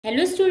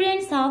Hello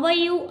students, how are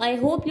you? I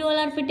hope you all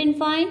are fit and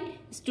fine.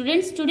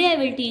 Students, today I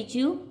will teach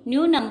you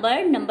new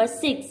number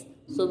 6.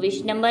 So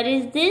which number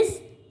is this?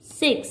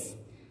 6.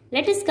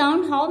 Let us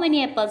count how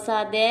many apples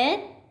are there.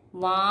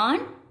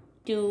 1,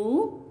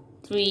 2,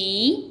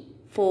 3,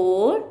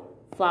 4,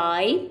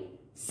 5,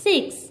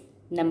 6.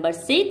 Number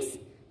 6,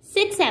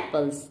 6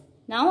 apples.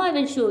 Now I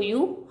will show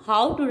you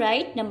how to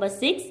write number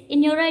 6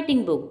 in your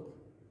writing book.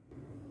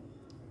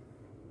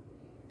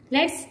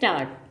 Let's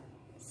start.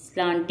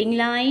 Slanting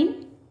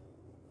line.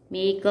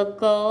 Make a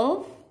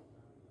curve,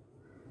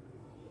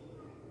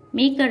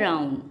 make a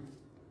round.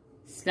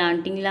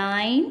 Slanting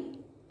line,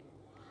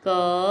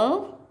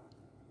 curve,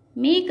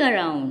 make a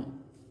round.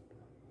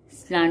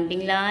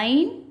 Slanting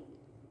line,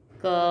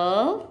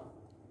 curve,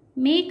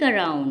 make a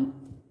round.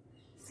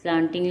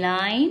 Slanting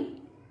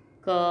line,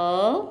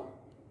 curve,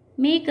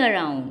 make a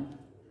round.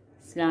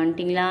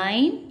 Slanting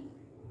line,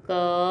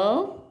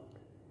 curve,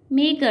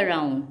 make a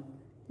round.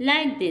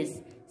 Like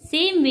this.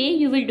 Same way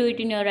you will do it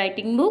in your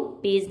writing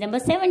book, page number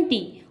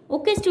 70.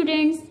 Okay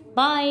students,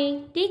 bye.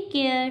 Take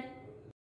care.